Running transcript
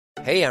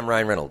Hey, I'm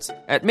Ryan Reynolds.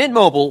 At Mint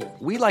Mobile,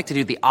 we like to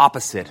do the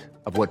opposite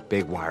of what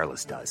Big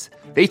Wireless does.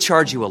 They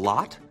charge you a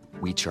lot,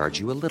 we charge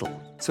you a little.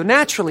 So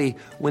naturally,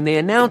 when they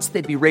announced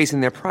they'd be raising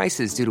their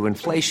prices due to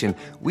inflation,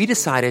 we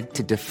decided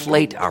to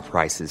deflate our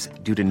prices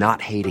due to not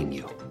hating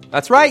you.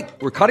 That's right.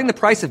 We're cutting the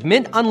price of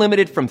Mint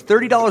Unlimited from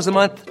 $30 a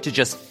month to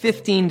just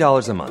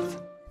 $15 a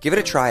month. Give it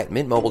a try at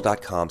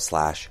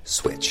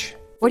mintmobile.com/switch.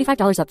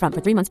 $45 up front for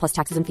 3 months plus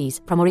taxes and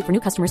fees. Promo rate for new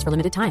customers for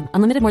limited time.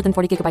 Unlimited more than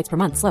 40 gigabytes per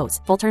month. Slows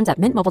full terms at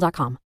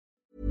mintmobile.com.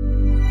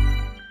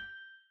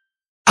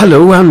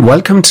 Hello and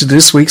welcome to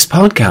this week's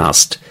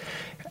podcast,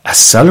 a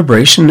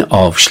celebration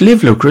of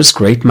Sliabh Luachra's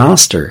great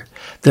master,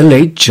 the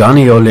late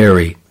Johnny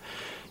O'Leary.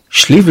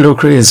 Sliabh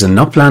Luachra is an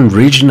upland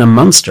region in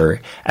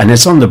Munster and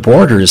it's on the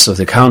borders of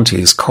the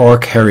counties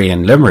Cork, Kerry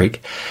and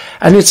Limerick,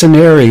 and it's an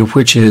area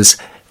which is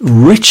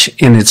rich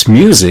in its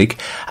music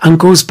and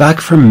goes back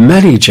for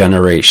many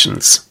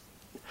generations.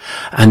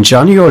 And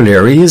Johnny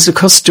O'Leary is a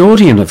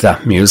custodian of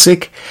that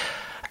music,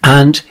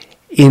 and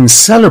in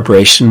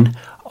celebration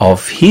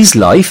of his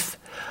life,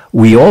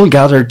 we all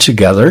gathered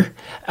together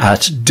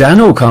at Dan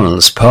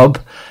O'Connell's pub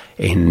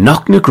in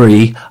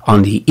Knocknagree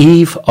on the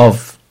eve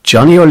of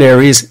Johnny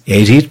O'Leary's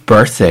 80th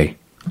birthday.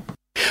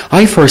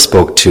 I first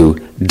spoke to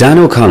Dan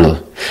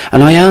O'Connell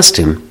and I asked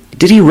him,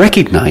 did he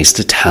recognise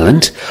the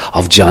talent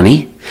of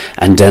Johnny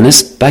and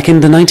Dennis back in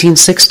the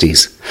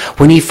 1960s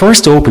when he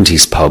first opened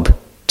his pub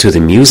to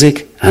the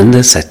music and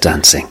the set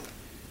dancing?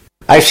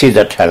 I see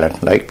the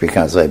talent,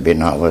 because I've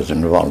been always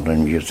involved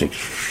in music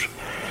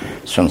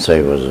since I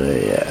was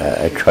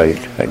a child.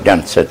 I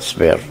danced at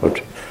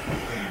barefoot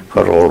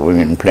for old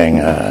women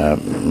playing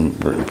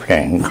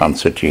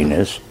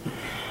concertinas,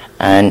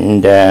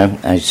 and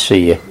I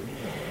see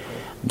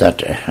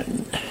that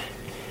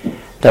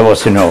there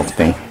was an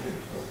opening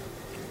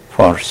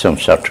for some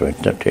sort of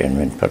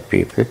entertainment for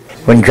people.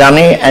 When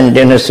Johnny and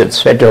Dennis had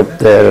set up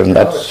there on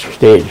that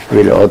stage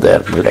below their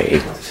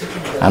play,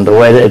 and the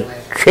way they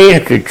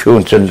changed the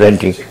tunes and then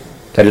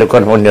they look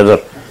at one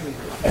another,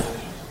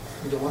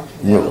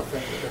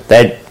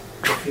 that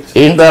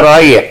in their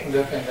eye,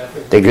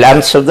 the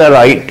glance of their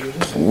eye,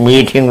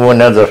 meeting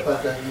one another,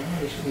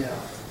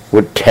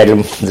 would tell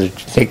them the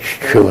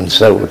next tunes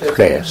they would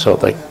play. So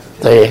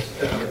they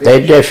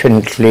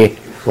definitely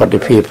were the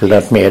people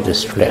that made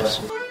this place.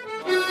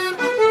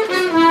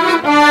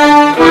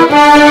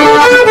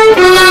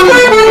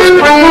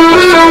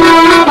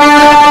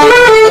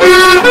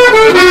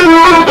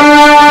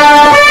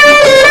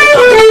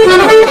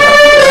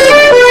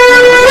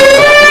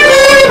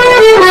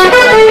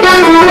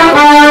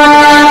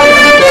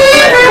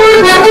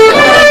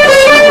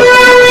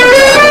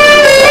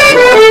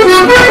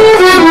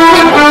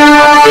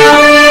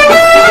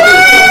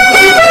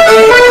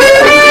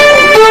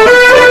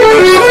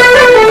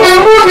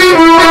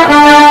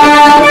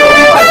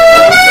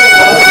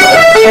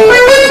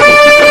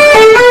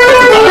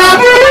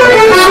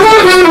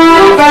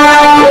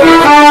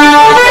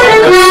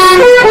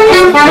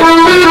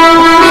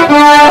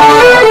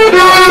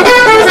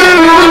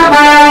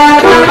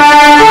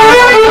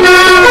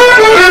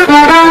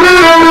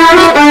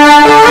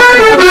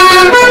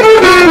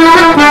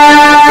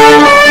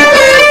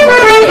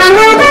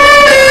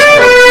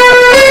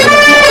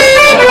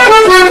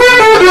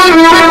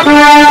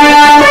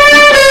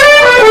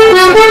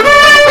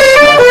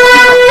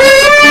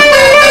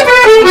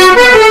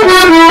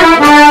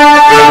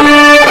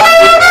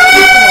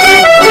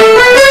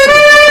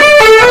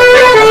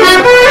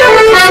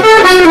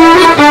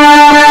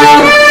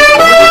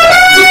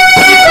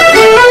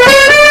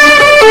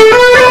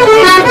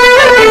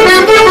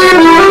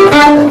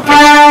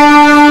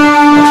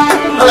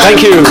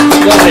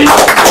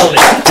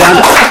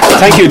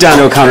 Thank you, Dan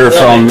O'Connor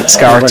from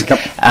Scart,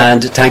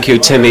 and thank you,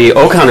 Timmy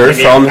O'Connor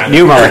from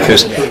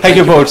Newmarket. Thank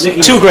you both.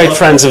 Two great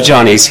friends of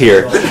Johnny's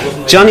here.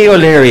 Johnny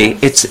O'Leary,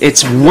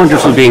 it's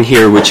wonderful being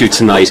here with you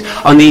tonight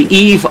on the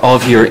eve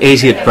of your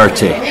 80th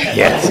birthday.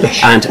 Yes.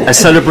 And a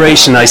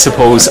celebration, I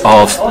suppose,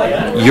 of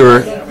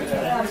your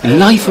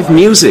life of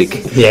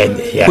music.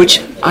 Yeah.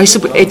 Which I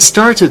suppose it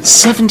started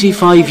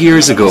 75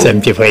 years ago.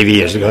 75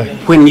 years ago.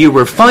 When you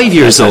were 5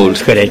 years old.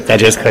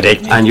 That is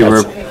correct. And you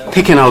were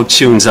picking out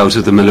tunes out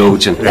of the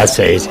Melodeon. That's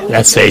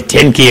right.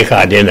 10 key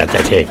card in at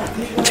that time.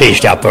 3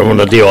 stopper, one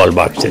of the old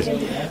boxes.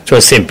 It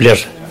was simpler.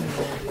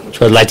 It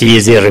was a lot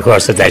easier, of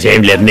course, at that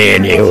time,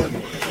 anyhow.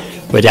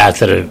 But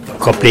after a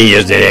couple of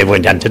years, then I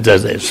went on to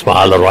the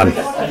smaller one.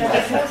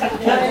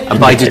 And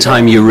by the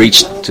time you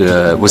reached,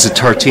 was it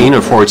 13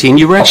 or 14,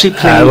 you were actually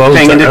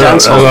playing in the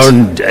dance halls?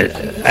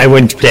 I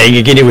went playing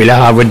in Guinea Willa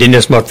Harwood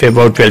Dennis Mott for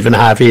about 12 and a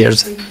half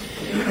years.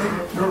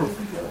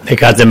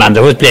 Because the man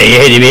that was playing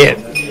ahead of me,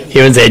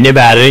 he was in the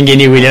bar in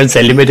Guinea Willa and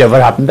telling me whatever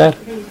happened there.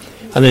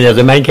 And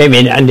another man came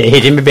in and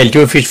hit him a belt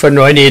to a fish for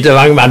no need a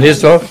long man.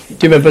 So, do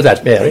you remember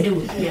that, Mary?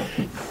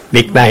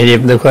 Big man, he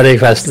the correct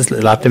fast,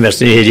 a lot of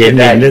mercy, he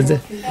didn't.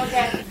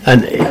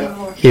 And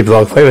he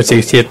walked 5 or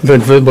 6 years,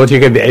 but he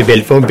could be a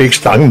belt from a big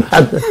strong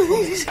man.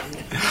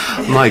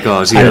 My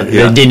God,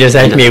 yeah. And Dennis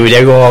asked me, would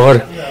I go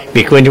over?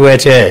 We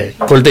went to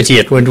pull the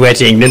teeth, went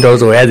to England,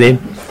 also, I think.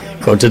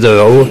 going to the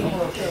row.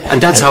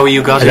 And that's how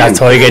you got in? That's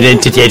how I got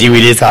into Teddy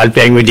Willis Hall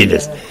playing with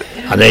Dennis.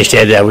 And I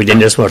stayed there with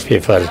Dennis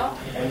Murphy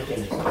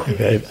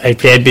I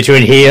played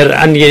between here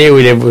and Guinea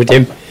with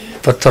him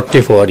for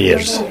 34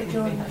 years.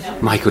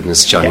 My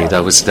goodness, Johnny,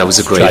 that was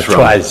a great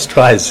run.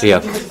 Twice.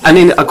 Yeah,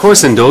 and of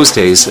course in those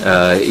days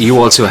you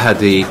also had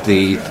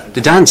the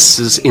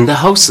dances in the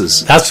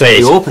houses. That's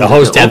right. The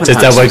house dances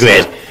that were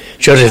great.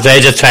 Sure,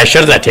 they had a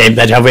thrasher that time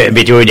that have a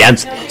video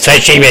dance,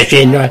 thrashing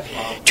machine,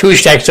 2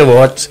 stacks of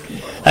oats.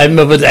 I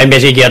remember I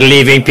met a girl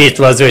leaving Pete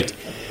was with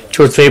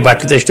 2 or 3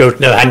 bottles of stout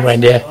in her hand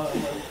one day.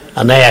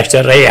 And I asked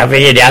her, "Hey,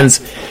 having a dance?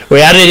 We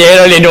had it here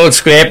only no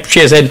scrape,"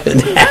 she said.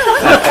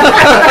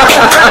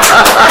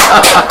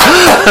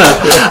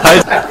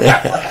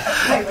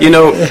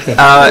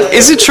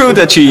 Is it true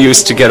that you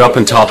used to get up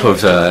on top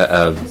of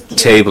a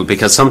table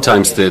because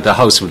sometimes the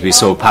house would be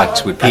so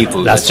packed with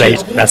people? That's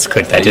right. That's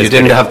good. You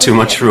didn't have too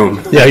much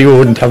room. Yeah, you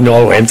wouldn't have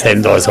no way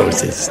inside those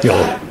houses. No.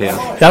 Yeah.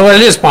 There were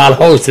little small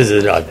houses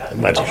as well.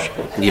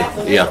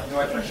 Yeah.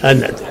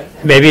 And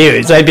maybe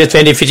it'd be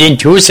 20, 15,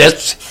 2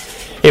 sets.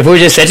 If we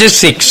just set it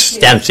 6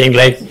 dancing,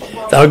 like,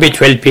 that would be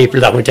 12 people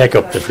that would take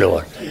up the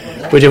floor.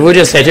 But if we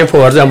just set it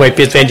 4, there might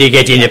be 20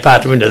 getting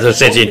apartment as a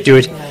set into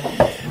it.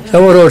 So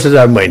we're out of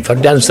our mind for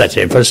dance that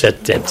time, for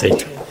set dancing.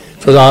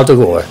 It was all to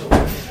go.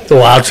 The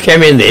waltz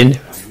came in then.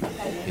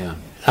 Yeah.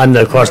 And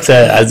of course,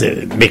 as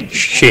Mick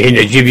Sheehan,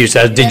 the Jibby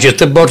says, the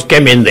jitterbug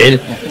came in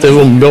then, the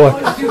rumbo.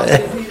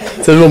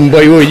 The rumbo,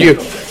 you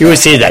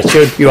see that,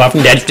 you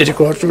haven't danced it, of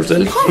course,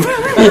 yourself.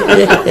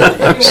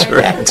 I'm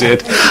sure I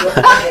did.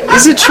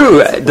 Is it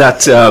true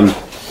that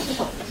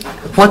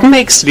what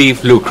makes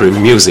Sliabh Luachra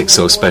music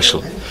so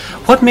special?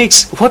 What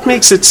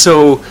makes it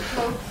so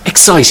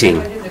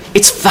exciting?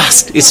 It's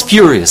fast, it's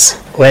furious.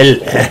 Well,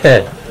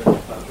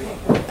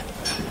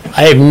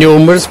 I have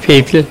numerous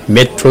people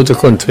met through the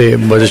country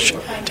much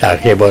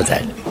talking about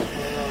that.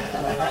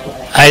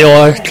 I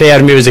know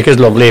Clare music is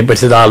lovely,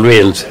 but it's all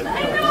reels.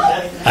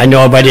 And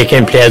nobody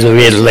can play the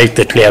reels like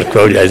the Clare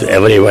crowd, as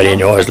everybody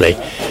knows.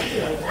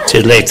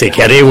 It's like the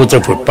Kerry with the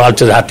football,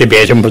 so they have to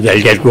beat them, but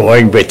they'll get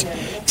going. But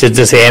it's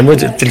the same with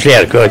the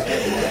Clare crowd.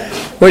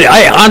 Well,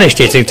 I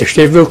honestly think the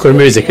Sliabh Luachra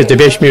music is the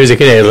best music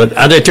in Ireland,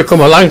 and it took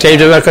them a long time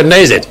to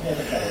recognise it.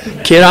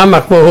 Ciarán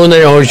Mac Mahona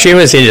and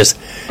Seamus Innes,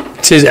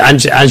 and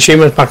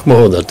Seamus Mac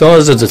Mahona,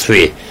 those are the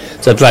 3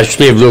 that brought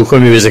Sliabh Luachra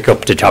music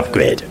up to top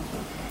grade.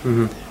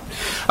 Mm-hmm.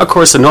 Of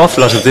course, an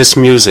awful lot of this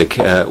music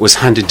was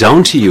handed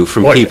down to you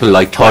from people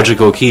like Padraig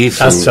O'Keefe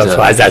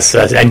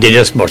and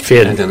Dennis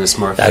Murphy.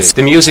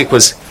 The music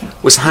was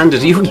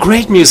handed. You had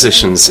great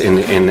musicians in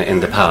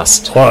the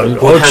past.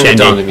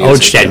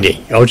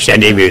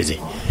 Outstanding music.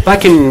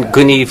 Back in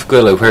Guineve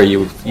Gwilla, where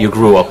you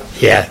grew up,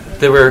 yeah,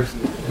 there were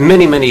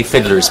many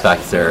fiddlers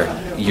back there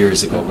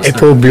years ago.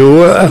 If we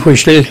blew a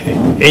whistle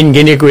in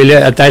Guineve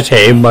Gwilla at that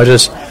time,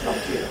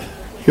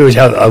 you would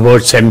have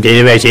about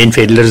 17 or 18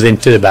 fiddlers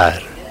into the bar.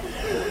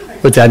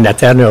 But they're not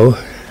there now.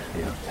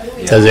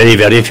 There's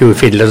very few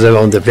fiddlers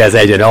around the place.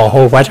 I don't know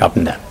what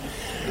happened there.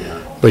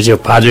 But your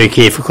Padraig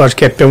O'Keefe, of course,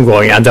 kept them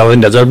going. And there was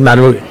another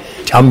man,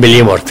 Tom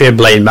Billy Murphy, a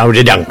blind man with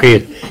a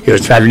donkey. He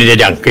was travelling a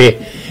donkey.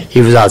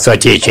 He was also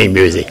teaching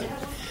music.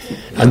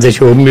 And the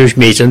two of them used to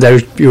meet, and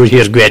you would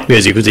hear great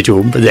music with the two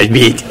of them, but they'd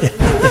meet.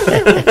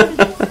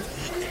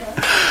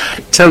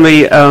 Tell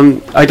me,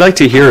 I'd like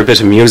to hear a bit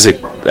of music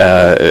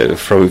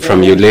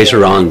from you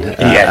later on.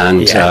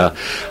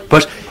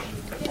 But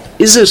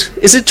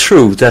is it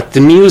true that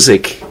the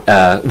music,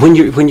 when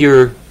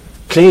you're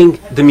playing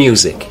the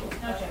music,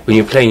 when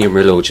you're playing your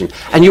melodeon,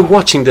 and you're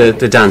watching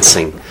the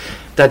dancing,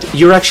 that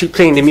you're actually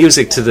playing the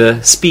music to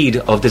the speed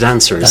of the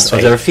dancers,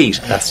 of their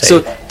feet? That's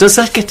so does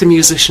that get the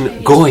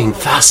musician going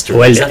faster?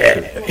 Well,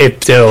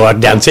 if they were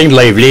dancing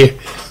lively,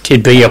 to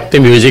bring up the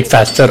music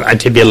faster and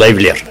to be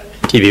livelier,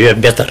 to be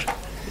better.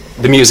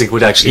 The music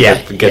would actually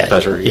get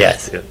better.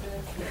 Yes. Yeah.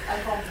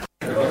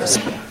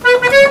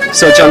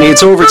 So, Johnny,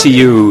 it's over to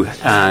you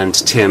and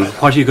Tim.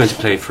 What are you going to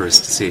play for us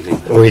this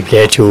evening? We'll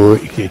play to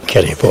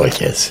Kerry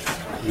Polkas.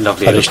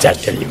 Lovely.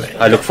 Anyway.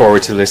 I look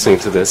forward to listening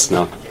to this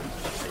now.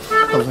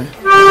 Okay.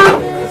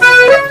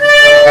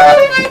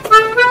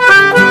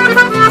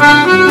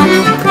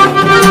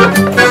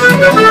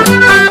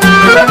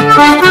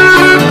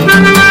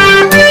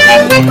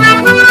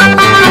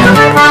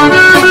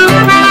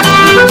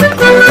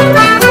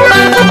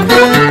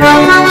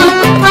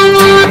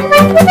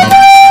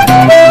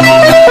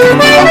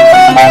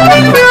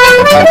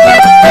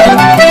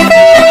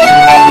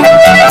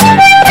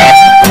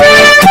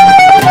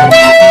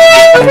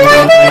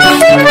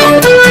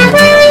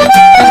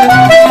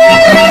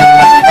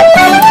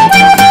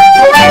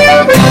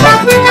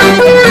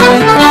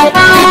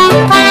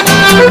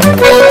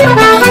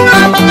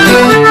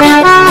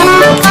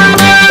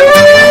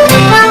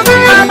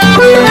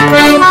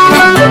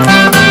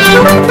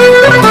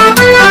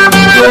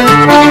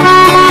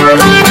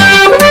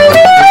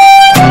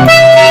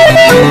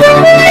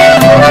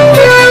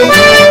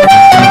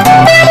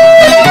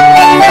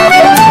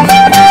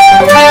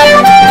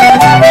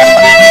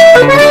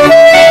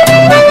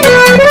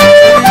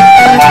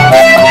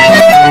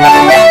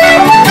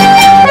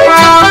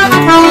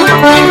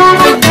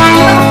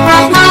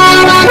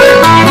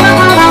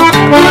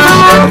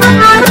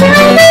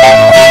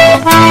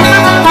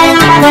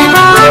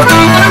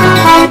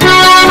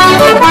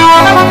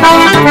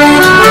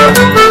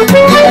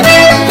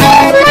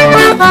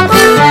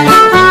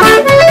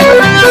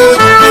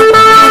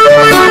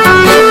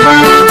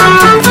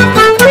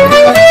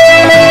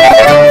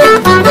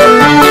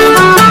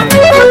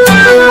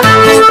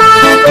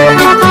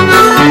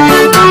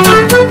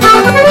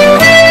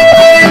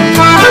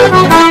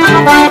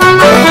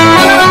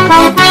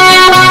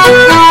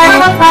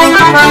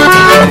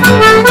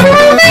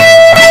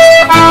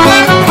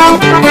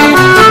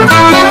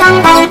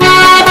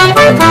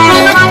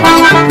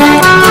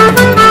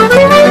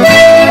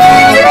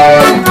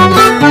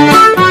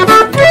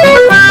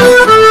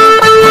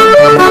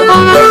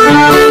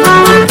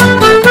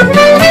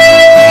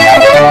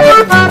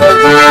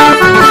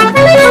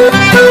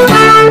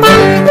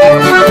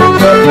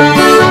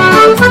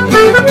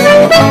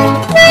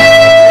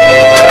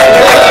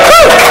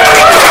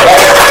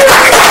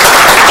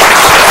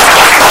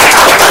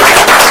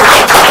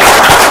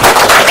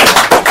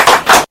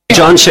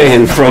 John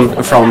Sheehan from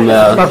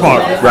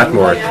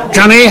Rathmore.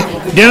 Johnny,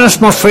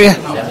 Dennis Murphy,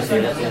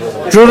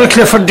 Julie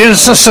Clifford,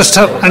 Dennis'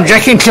 sister, and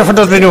Jackie Clifford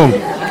as we knew him.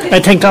 I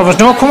think there was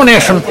no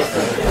combination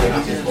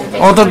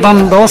other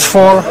than those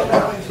four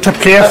to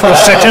play for a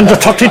set in the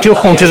 32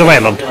 counties of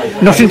Ireland.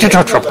 Nothing to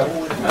touch up.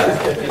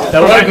 They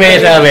were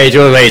great,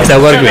 Joe, right? They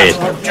were great.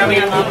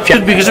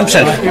 As big as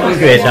himself. He was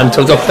great, and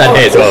took up that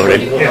day over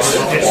him.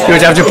 He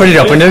would have to put it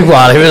up in his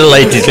wall. He was a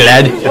light little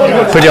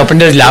lad. Put it up in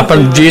his lap,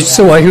 and Jesus,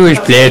 so he was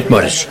played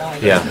much.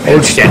 Yeah.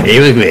 Outstanding, he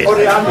was great.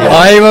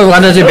 I was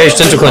one of the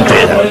best in the country.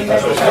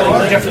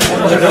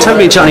 Tell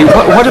me, Johnny,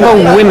 what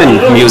about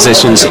women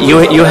musicians?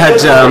 You had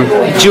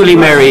Julie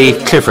Mary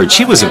Clifford.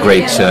 She was a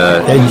great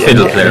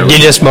fiddle player.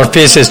 Dennis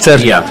Murphy's sister.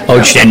 Yeah.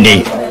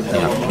 Outstanding.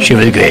 Yeah. She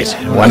was great.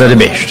 One of the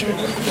best.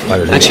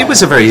 And she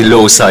was a very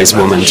low-sized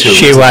woman too.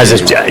 She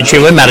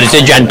was married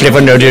to John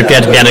Clifford, now they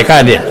played piano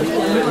cardia.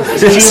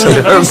 So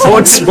they're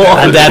both small.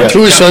 And they had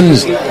two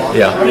sons.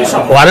 Yeah.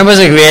 One was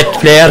a great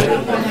player,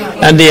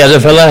 and the other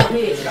fella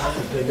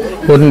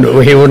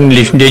wouldn't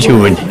listen to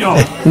tune.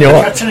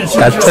 No,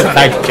 that's a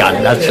fact,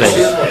 John. That's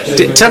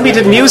right. Tell me,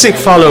 did music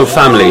follow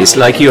families?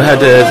 Like you had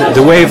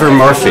the Waver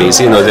Murphys,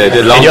 the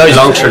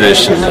long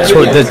tradition.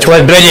 So it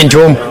was brilliant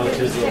to him,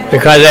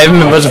 because I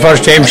remember the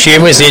first time she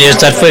was in it.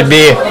 That would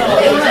be.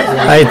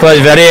 It was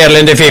very early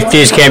in the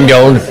 50s, came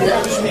down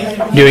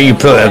doing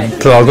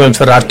programs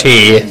for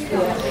RTE.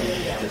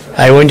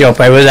 I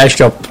was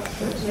asked up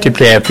to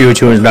play a few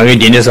tunes, Maggie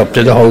Dennis up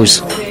to the house,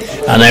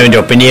 and I went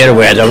up in the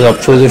airways. I was up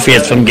through the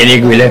fields from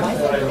Guinea-Gwille,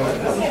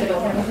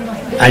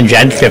 and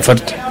Jan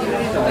Clifford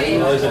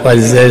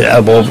was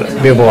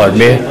before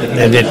me.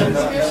 And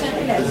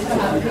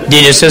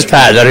Dennis's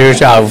father used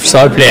to have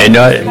started playing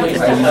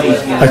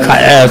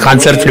a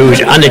concert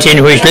flute and a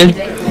tin whistle,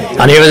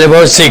 and he was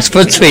about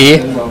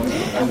 6'3".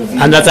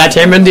 And at that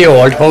time in the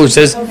old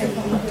houses,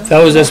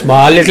 there was a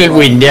small little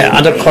window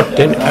and a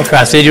curtain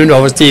across it. You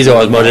know what these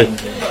old models.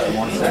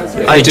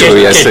 I do,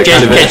 yes.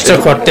 Get the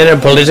curtain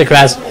and pull it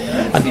across.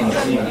 And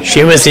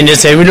she was in and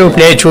said, "Will you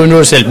play tune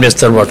yourself,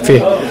 Mr. Murphy?"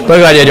 "By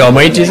God, you don't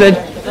mind," he said.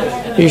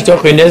 He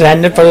stuck in his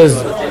hand for his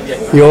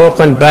yoke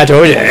and bat,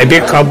 a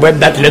big cobweb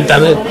that length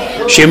on it.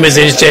 She was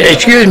in and said,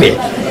 "Excuse me,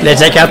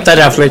 let's take up that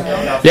off it.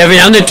 Leave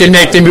it on it to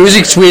make the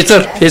music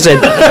sweeter," he said.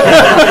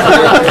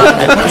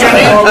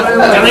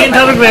 Johnny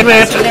tell a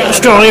great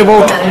story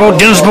about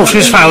Dennis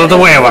Murphy's father, the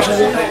Waver.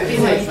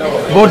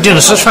 About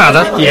Dennis's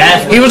father. Yeah.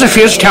 He was a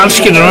fierce, tall,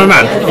 skinny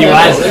man. He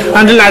was.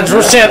 And the lads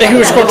would say that he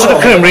was going to the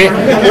creamery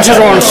with his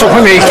own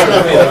supper milk.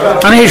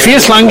 And he had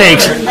fierce long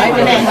legs.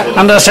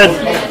 And they said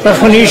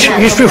that when he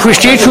used to be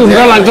twisty chewing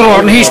along the road,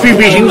 and he used to be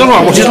beating the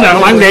road with his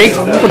long leg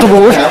with the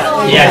boot.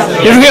 Yeah.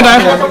 Did you hear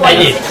that? I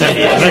did.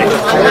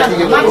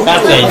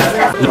 That's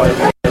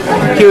right.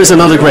 Here's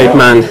another great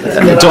man,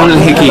 Donald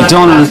Hickey.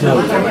 Donald,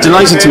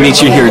 delighted to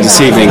meet you here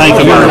this evening. Thank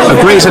you. You're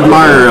a great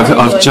admirer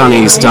of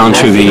Johnny's down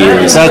through the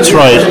years. That's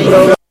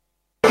right.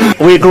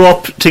 We grew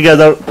up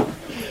together.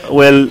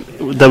 Well,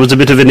 there was a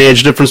bit of an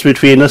age difference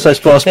between us, I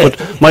suppose, but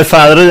my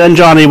father and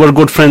Johnny were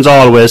good friends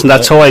always, and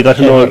that's how I got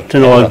to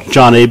know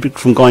Johnny,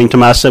 from going to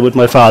Mass with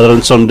my father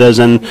on Sundays.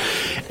 And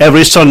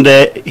every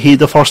Sunday,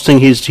 the first thing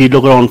he'd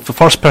look around, the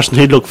first person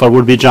he'd look for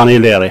would be Johnny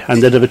Leary,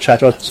 and they'd have a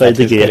chat outside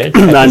the gate,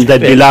 and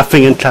they'd be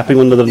laughing and clapping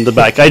one another in the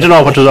back. I don't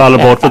know what it was all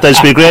about, but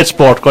there'd be great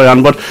sport going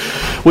on. But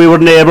we were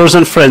neighbours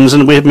and friends,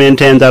 and we've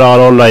maintained that all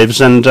our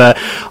lives. And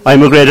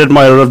I'm a great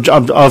admirer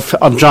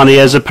of Johnny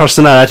as a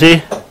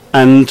personality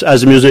and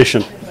as a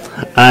musician.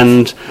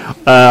 And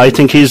I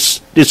think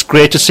it's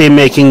great to see him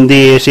making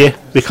the 80,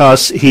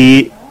 because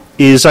he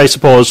is, I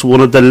suppose, one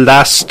of the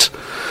last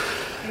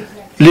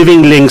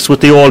living links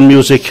with the old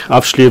music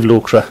of Sliabh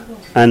Luachra.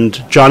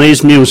 And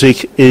Johnny's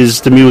music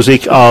is the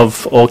music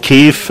of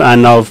O'Keefe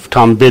and of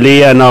Tom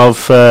Billy and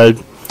of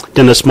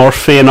Dennis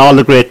Murphy and all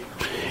the great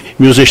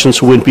musicians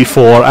who went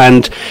before.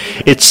 And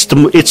it's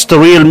the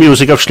real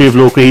music of Sliabh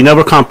Luachra. He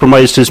never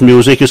compromised his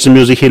music. It's the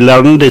music he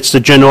learned. It's the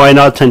genuine,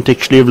 authentic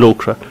Sliabh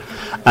Luachra.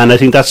 And I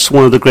think that's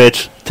one of the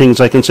great things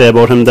I can say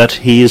about him, that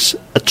he is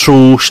a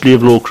true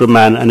Sliabh Luachra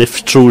man and a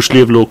true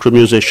Sliabh Luachra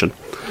musician.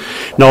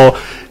 Now,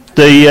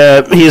 he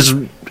is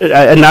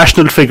a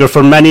national figure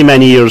for many,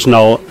 many years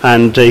now,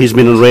 and he's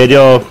been on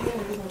radio,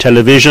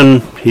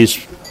 television.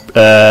 He's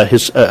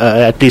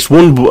at least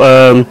one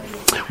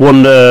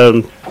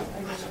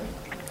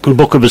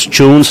book of his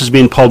tunes has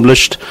been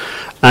published.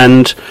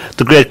 And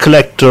the great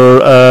collector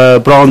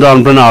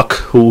Brandon Brannock,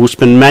 who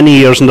spent many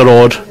years on the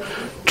road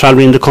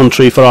travelling the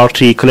country for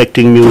RT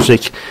collecting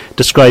music,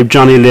 described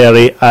Johnny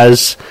Leary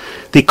as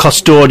the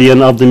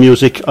custodian of the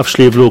music of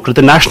Sliabh Luachra,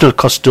 the national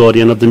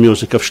custodian of the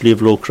music of Sliabh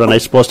Luachra. And I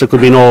suppose there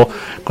could be no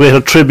greater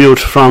tribute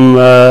from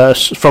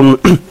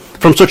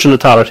such an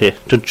authority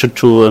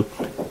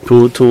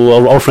to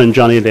our friend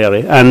Johnny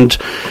Leary. And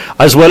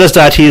as well as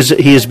that, he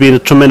has been a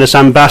tremendous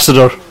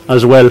ambassador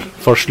as well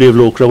for Sliabh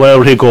Luachra.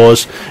 Wherever he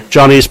goes,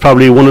 Johnny is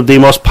probably one of the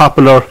most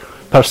popular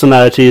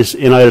personalities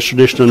in Irish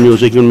traditional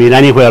music. You mean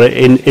anywhere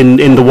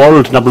in the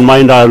world, never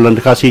mind Ireland,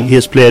 because he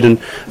has played in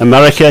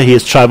America, he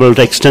has travelled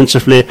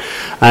extensively,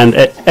 and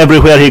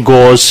everywhere he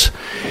goes,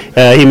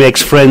 he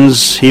makes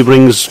friends, he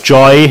brings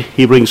joy,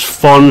 he brings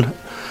fun,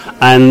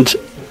 and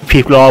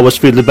people always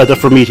feel the better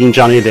for meeting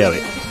Johnny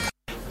O'Leary.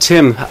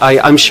 Tim,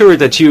 I'm sure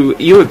that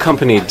you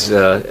accompanied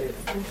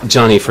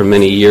Johnny for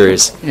many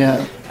years.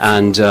 Yeah.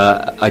 And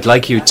I'd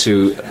like you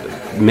to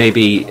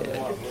maybe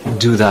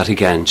do that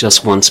again,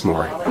 just once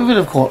more. We will,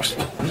 of course.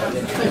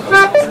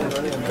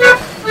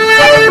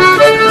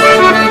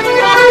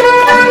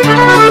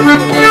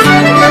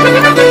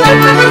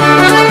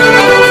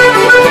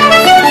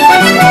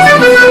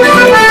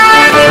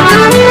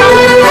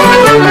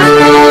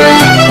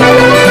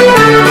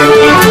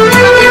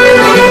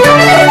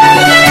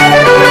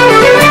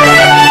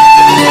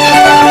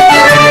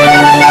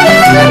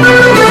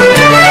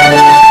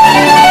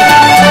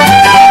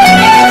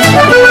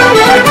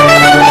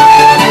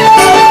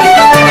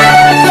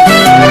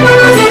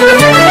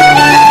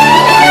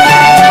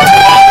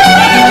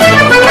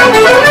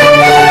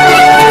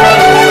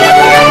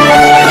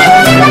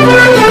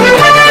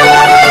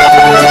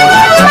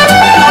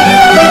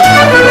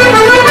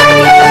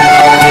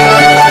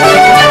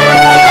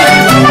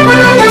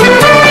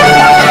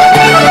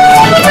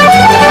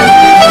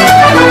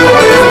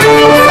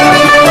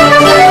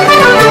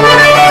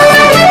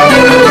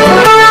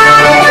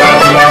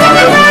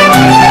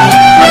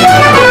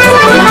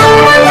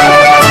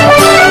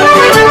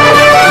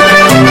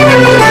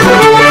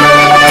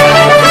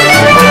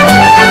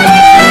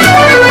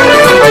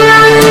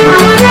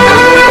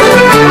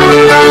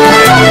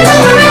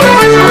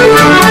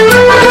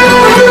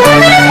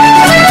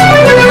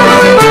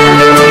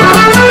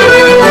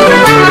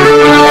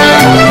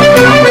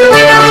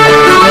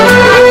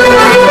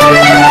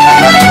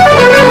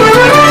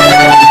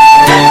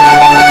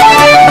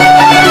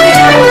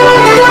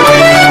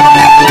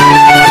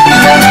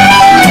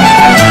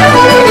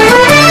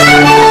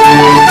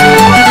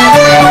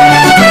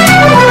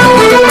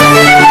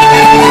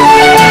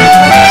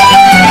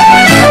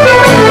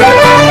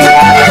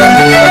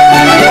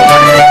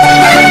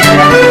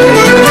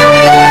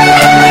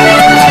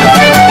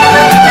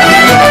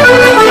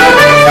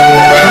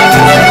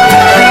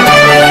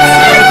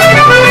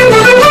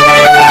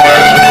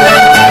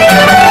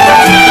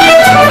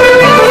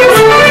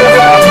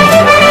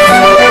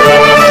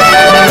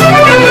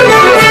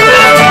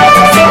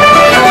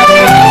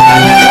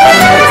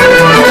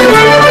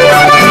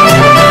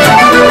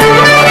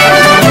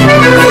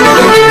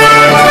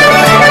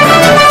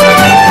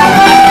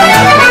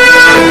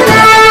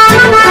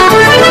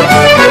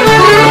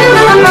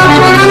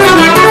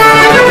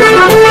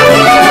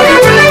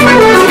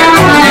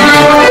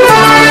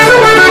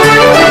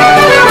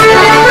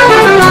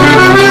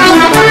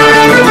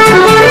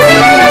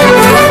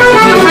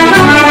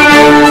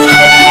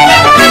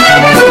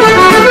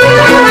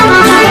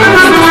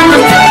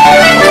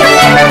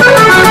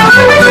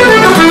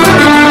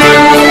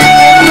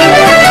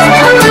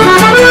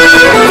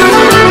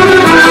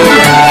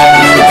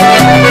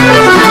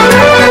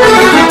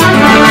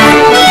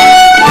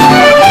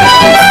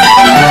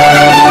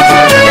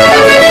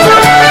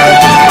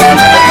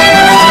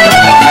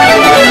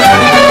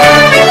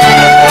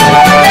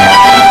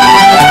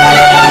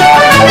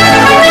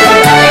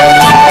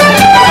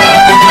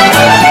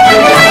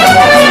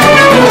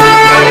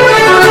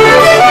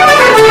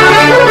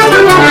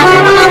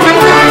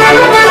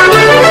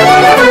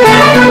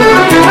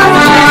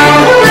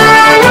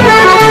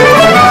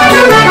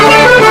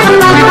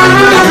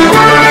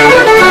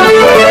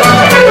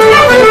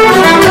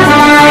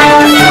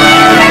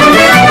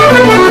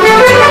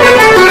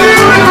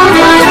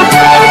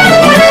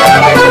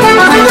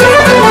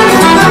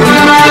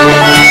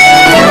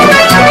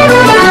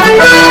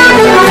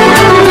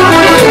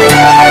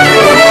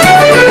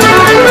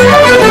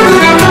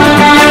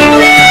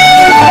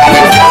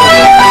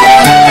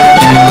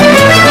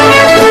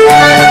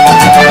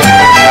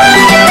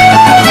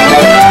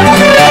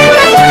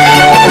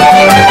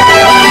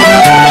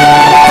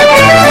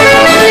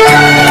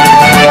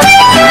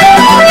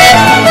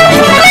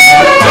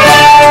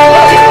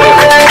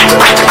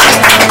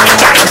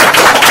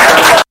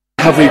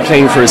 Have we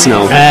playing for us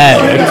now?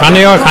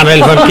 Connie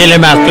O'Connell from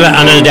Killymetal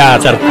and his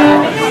daughter.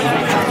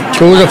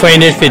 Two of the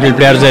finest fiddle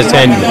players that's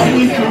in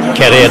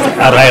Kerry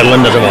at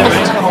Ireland at the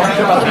moment.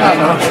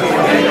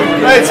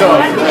 Right,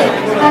 so.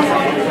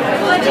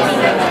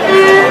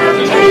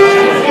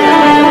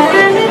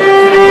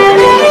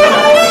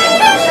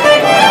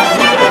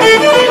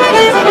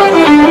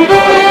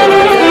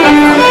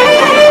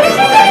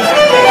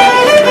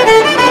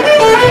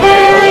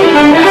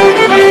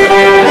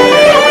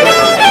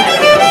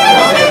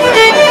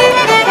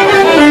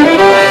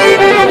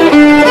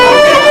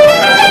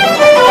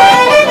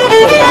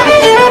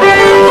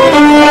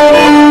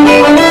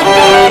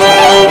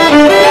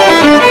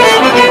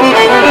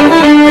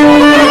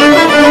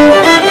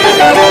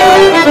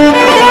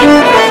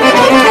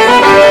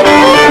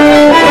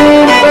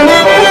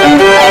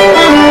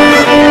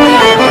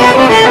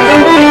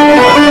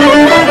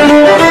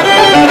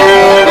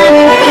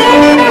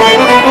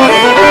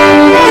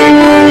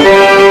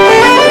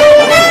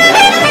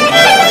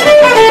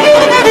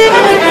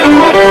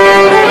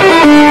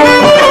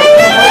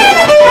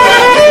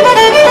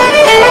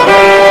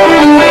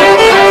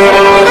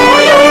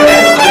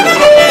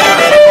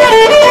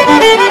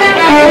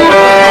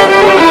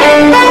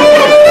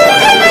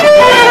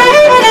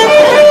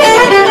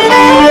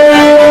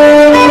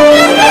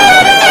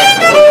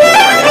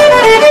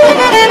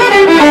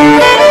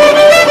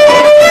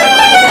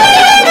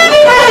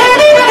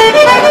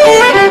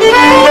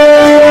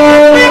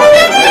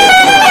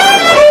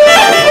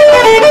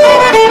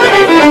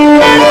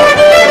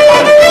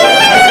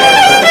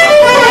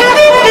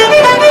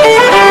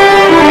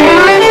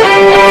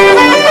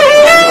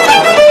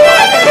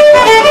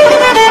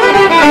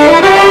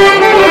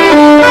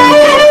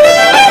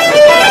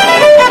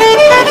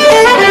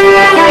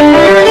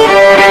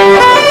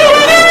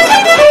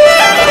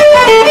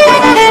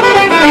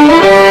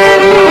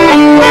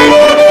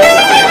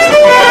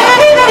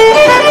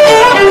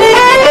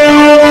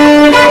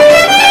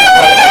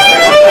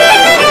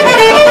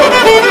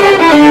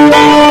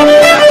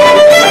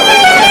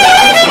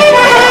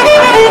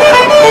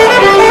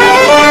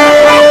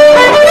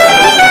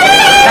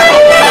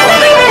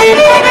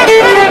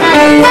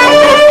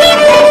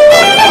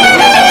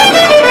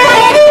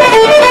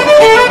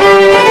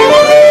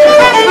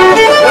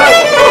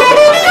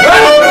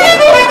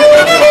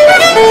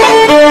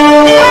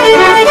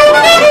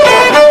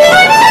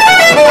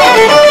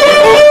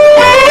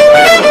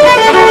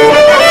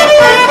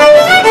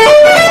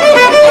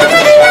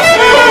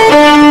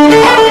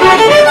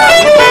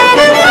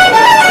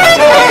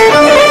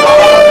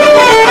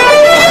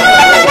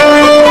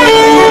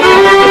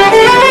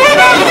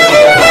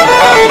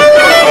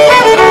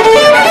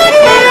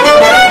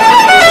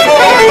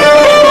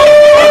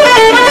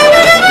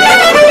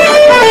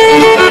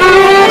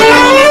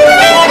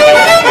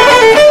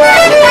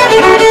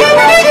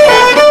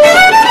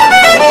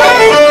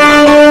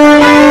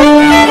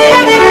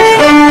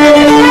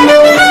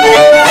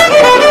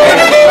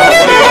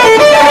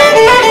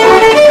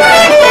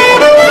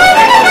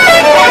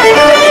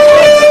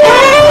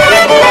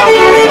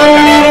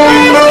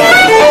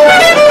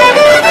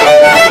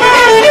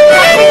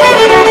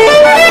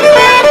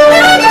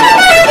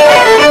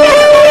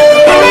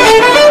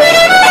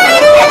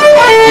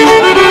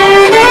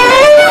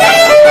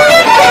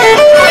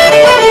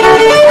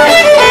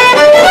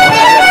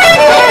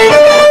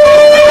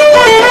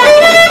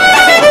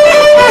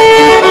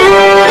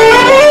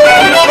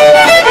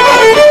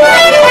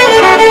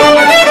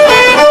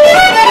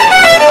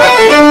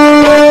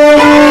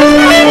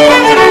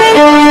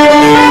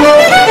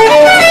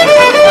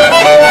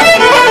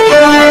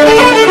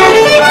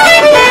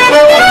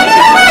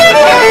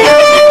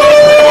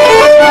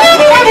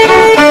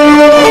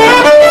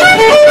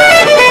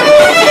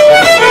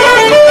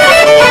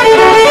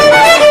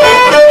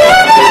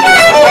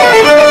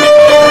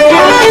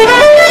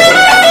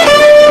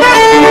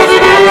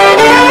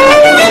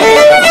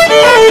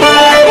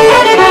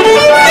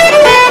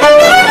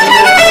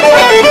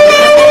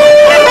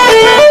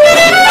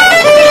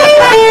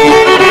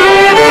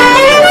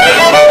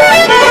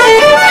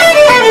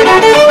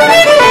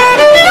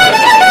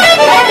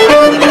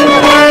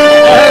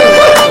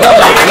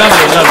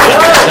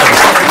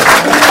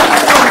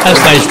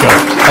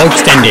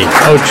 Outstanding.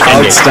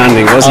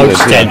 Outstanding, wasn't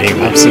Outstanding. it?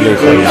 Yeah,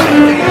 absolutely.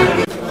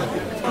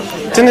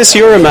 Dennis,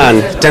 you're a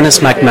man, Dennis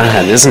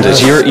McMahon, isn't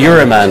it? You're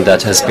a man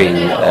that has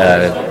been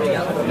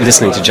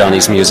listening to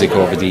Johnny's music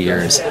over the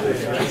years.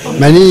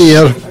 Many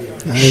years.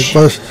 I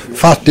was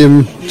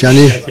Fatim,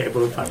 Johnny.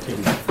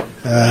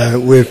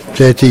 We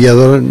played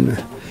together, and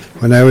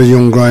when I was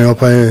young growing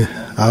up, I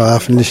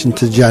often listened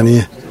to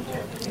Johnny.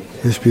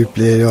 Used to be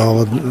played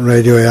over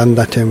radio and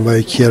that time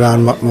by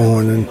Kieran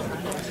McMahon, and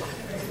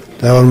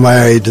they were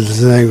my idols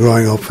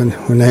growing up. And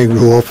when I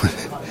grew up and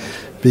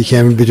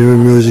became a bit of a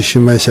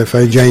musician myself,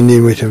 I joined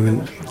in with him,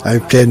 and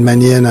I've played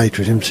many a night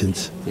with him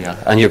since. Yeah,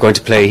 and you're going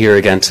to play here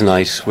again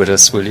tonight with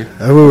us, will you?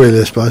 We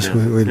will, I suppose.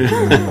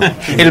 Yeah.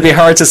 It'll be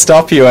hard to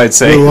stop you, I'd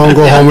say. We won't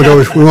go home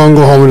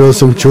without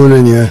some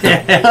tuning, yeah.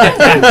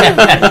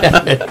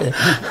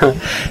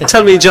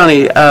 Tell me,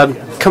 Johnny,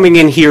 coming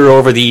in here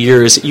over the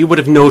years, you would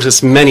have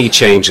noticed many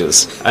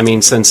changes. I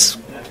mean, since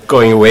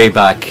going way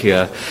back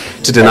to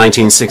the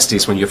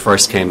 1960s when you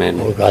first came in.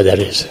 Oh God, that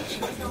is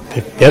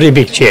very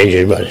big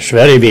changes, but it's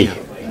very big.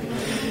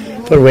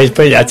 But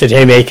at the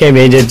time I came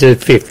in the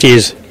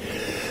 50s,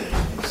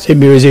 the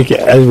music,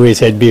 as we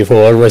said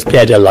before, was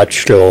played a lot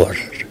slower.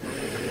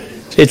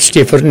 It's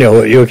different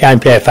now. You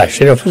can't play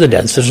fast enough for the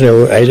dancers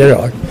now, I don't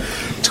know.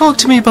 Talk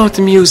to me about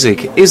the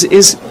music. Is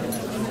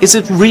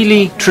it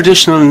really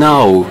traditional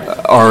now,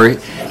 or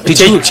it's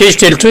still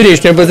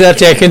traditional, but they're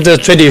taking the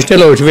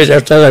traditional out of it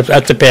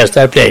at the pace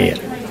they're playing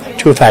it.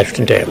 Too fast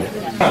and terrible.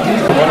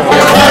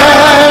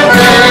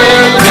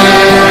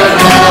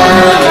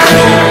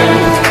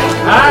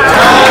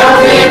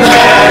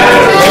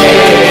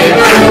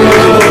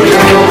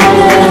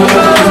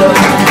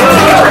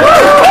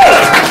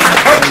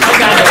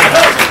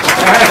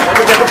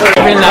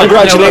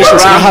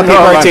 Congratulations and happy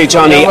birthday,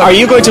 Johnny. Are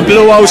you going to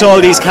blow out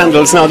all these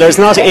candles now? There's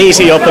not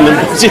 80 up in them.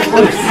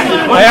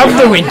 I have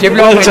the winter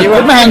blow.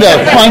 Put my hand up.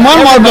 One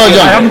more blow,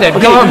 John. I haven't it.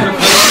 Go on.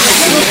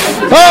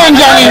 Go on,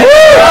 Johnny.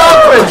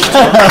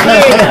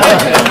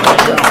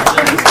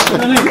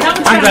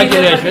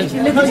 Congratulations.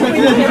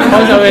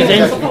 How's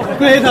everything?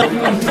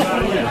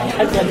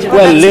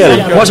 Well,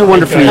 Lil, what a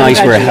wonderful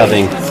night we're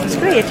having. It's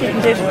great,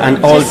 isn't it?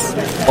 And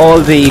all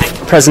the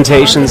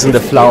presentations and the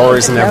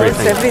flowers and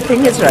everything.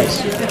 Everything is right.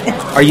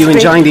 Are you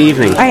enjoying the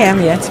evening? I am,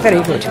 yeah. It's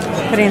very good.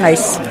 Very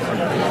nice.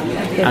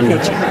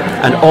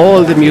 And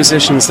all the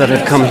musicians that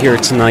have come here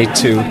tonight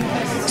to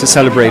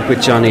celebrate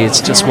with Johnny, it's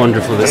just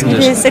wonderful, isn't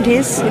it? It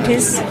is.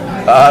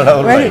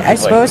 Well, I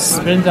suppose.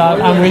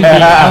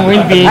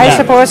 I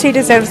suppose he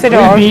deserves it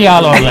all.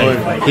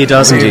 He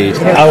does indeed.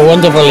 A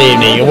wonderful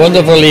evening.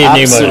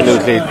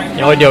 Absolutely.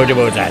 No doubt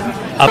about that.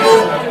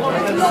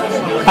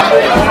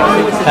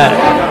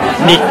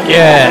 Nick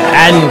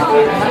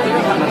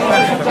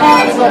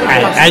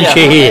and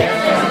Sheehy,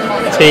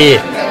 3,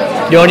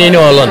 Johnny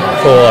Nolan,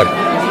 4,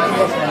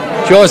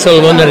 Joe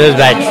Sullivan at his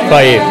back, 5.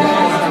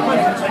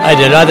 I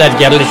don't know that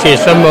girl, she's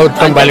from out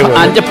from Bollywood.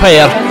 And the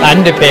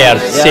pair,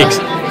 6.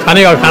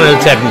 Connie O'Connell,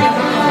 7.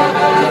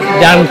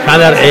 Dan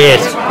Connor, 8.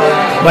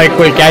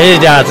 Michael Cahy's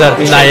daughter,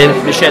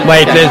 9.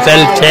 Michael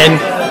Cell, 10.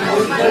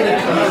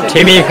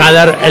 Timmy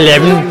Connor,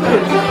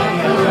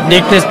 11.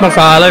 Nicholas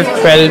McCall,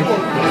 12.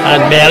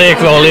 And Mary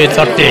Crowley,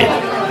 13.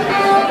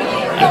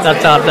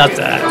 That's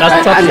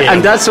 13.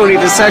 And that's only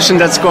the session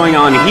that's going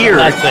on here.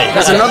 That's right.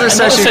 There's another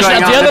session going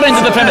on at the other end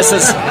of the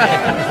premises.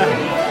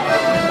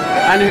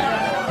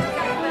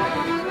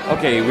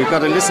 Okay, we've got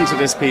to listen to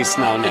this piece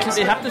now. Because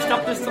you have to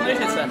stop this tonight,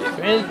 is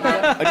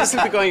that? This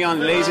will be going on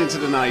late into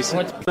the night.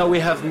 Now we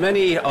have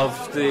many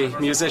of the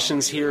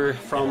musicians here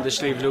from the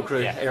Slieve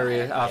Lucre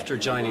area after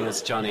joining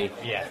us, Johnny.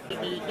 Yeah.